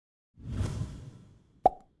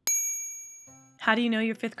How do you know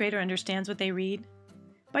your fifth grader understands what they read?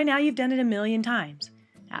 By now you've done it a million times.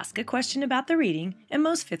 Ask a question about the reading and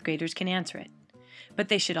most fifth graders can answer it. But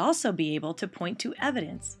they should also be able to point to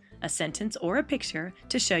evidence, a sentence or a picture,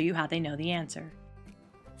 to show you how they know the answer.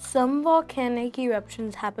 Some volcanic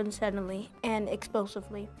eruptions happen suddenly and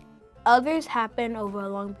explosively. Others happen over a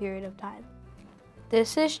long period of time.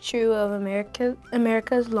 This is true of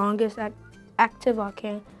America's longest active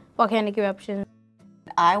volcanic eruption.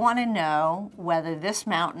 I want to know whether this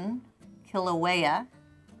mountain, Kilauea,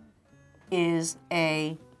 is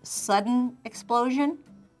a sudden explosion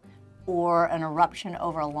or an eruption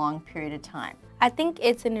over a long period of time. I think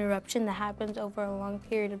it's an eruption that happens over a long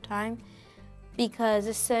period of time because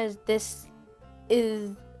it says this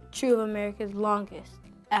is true of America's longest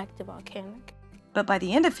active volcanic. But by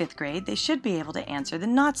the end of fifth grade, they should be able to answer the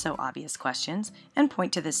not-so-obvious questions and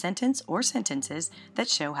point to the sentence or sentences that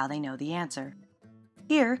show how they know the answer.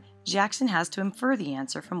 Here, Jackson has to infer the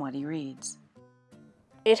answer from what he reads.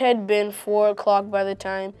 It had been 4 o'clock by the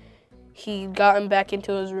time he'd gotten back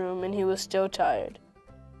into his room, and he was still tired.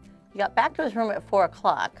 He got back to his room at 4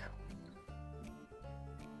 o'clock.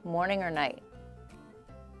 Morning or night?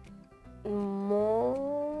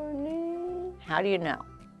 Morning. How do you know?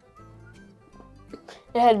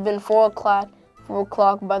 It had been 4 o'clock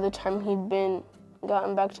by the time he'd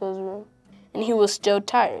gotten back to his room, and he was still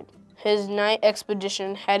tired. His night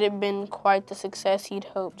expedition hadn't been quite the success he'd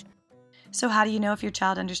hoped. So how do you know if your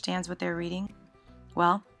child understands what they're reading?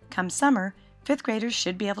 Well, come summer, fifth graders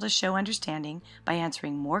should be able to show understanding by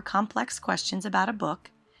answering more complex questions about a book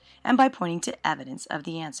and by pointing to evidence of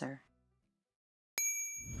the answer.